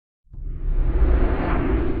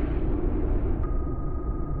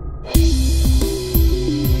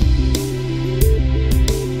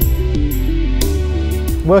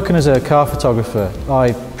Working as a car photographer,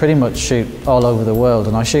 I pretty much shoot all over the world,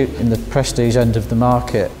 and I shoot in the prestige end of the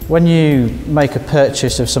market. When you make a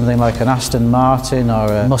purchase of something like an Aston Martin or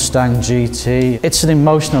a Mustang GT, it's an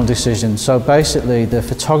emotional decision. So basically the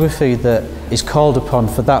photography that is called upon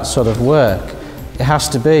for that sort of work, it has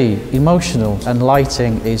to be emotional, and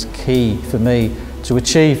lighting is key for me to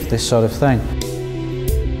achieve this sort of thing.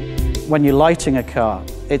 When you're lighting a car,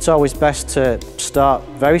 it's always best to start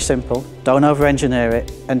very simple, don't over-engineer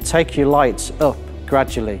it, and take your lights up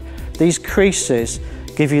gradually. These creases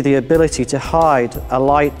give you the ability to hide a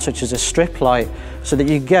light such as a strip light so that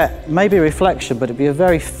you get maybe a reflection, but it'd be a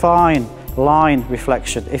very fine line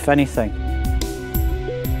reflection, if anything.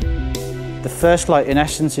 The first light in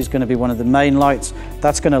essence is going to be one of the main lights.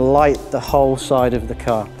 That's going to light the whole side of the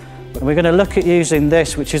car. And we're going to look at using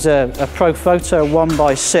this, which is a Profoto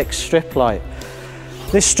 1x6 strip light.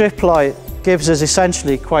 This strip light gives us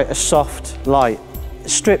essentially quite a soft light.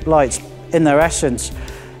 Strip lights, in their essence,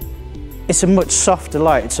 it's a much softer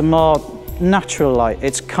light. It's a more natural light.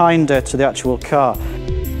 It's kinder to the actual car.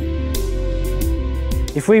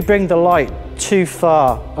 If we bring the light too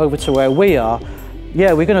far over to where we are,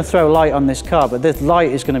 yeah, we're going to throw light on this car, but this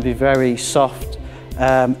light is going to be very soft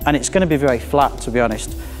and it's going to be very flat, to be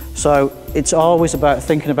honest. So it's always about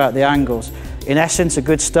thinking about the angles. In essence, a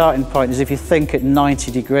good starting point is if you think at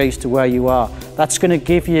 90 degrees to where you are. That's going to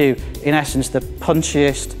give you, in essence, the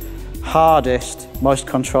punchiest, hardest, most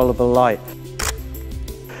controllable light.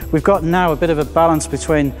 We've got now a bit of a balance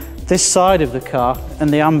between this side of the car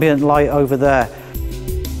and the ambient light over there.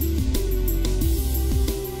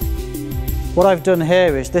 What I've done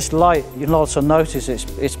here is this light, you'll also notice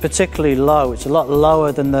it's particularly low. It's a lot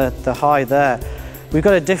lower than the high there. We've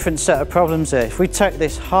got a different set of problems here. If we take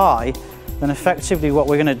this high, then effectively what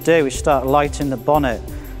we're going to do is start lighting the bonnet.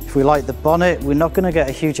 If we light the bonnet, we're not going to get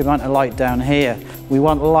a huge amount of light down here. We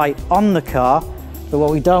want light on the car, but what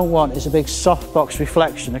we don't want is a big softbox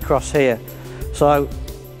reflection across here. So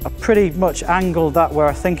I pretty much angled that where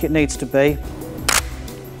I think it needs to be.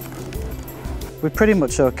 We're pretty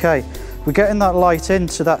much okay. We're getting that light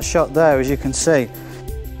into that shot there, as you can see.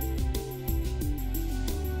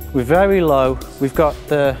 We're very low, we've got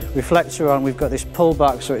the reflector on, we've got this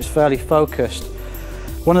pullback so it's fairly focused.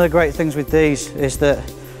 One of the great things with these is that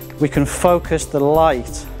we can focus the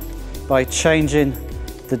light by changing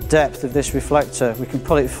the depth of this reflector. We can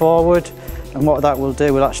pull it forward, and what that will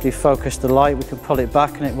do will actually focus the light. We can pull it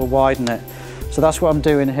back and it will widen it. So that's what I'm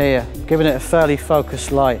doing here, giving it a fairly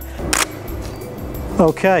focused light.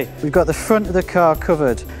 Okay, we've got the front of the car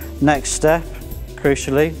covered. Next step,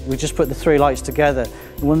 crucially, we just put the three lights together.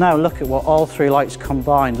 And we'll now look at what all three lights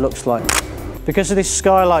combined looks like. Because of this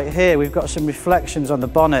skylight here, we've got some reflections on the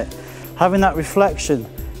bonnet. Having that reflection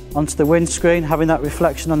onto the windscreen, having that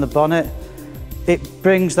reflection on the bonnet, it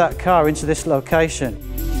brings that car into this location.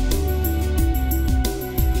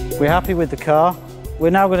 We're happy with the car.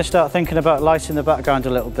 We're now going to start thinking about lighting the background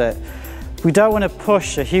a little bit. We don't want to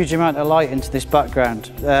push a huge amount of light into this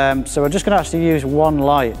background, so we're just going to actually use one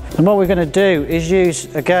light. And what we're going to do is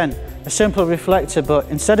use, again, a simple reflector, but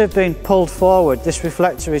instead of being pulled forward, this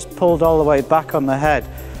reflector is pulled all the way back on the head.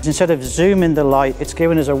 Instead of zooming the light, it's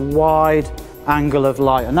giving us a wide angle of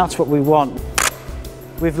light, and that's what we want.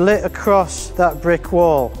 We've lit across that brick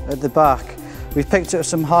wall at the back. We've picked up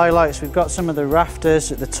some highlights. We've got some of the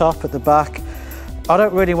rafters at the top, at the back. I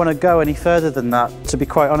don't really want to go any further than that, to be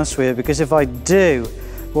quite honest with you, because if I do,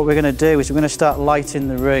 what we're going to do is we're going to start lighting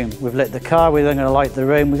the room. We've lit the car, we're then going to light the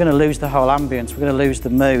room, we're going to lose the whole ambience, we're going to lose the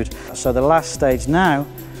mood. So the last stage now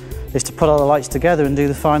is to put all the lights together and do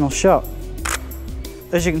the final shot.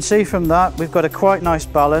 As you can see from that, we've got a quite nice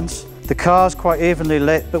balance. The car's quite evenly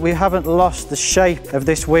lit, but we haven't lost the shape of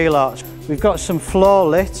this wheel arch. We've got some floor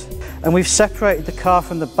lit, and we've separated the car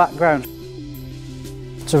from the background.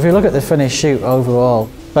 So if you look at the finished shoot overall,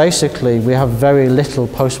 basically we have very little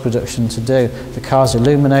post-production to do. The car's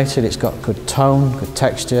illuminated, it's got good tone, good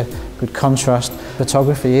texture, good contrast.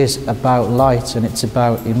 Photography is about light and it's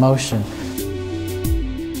about emotion.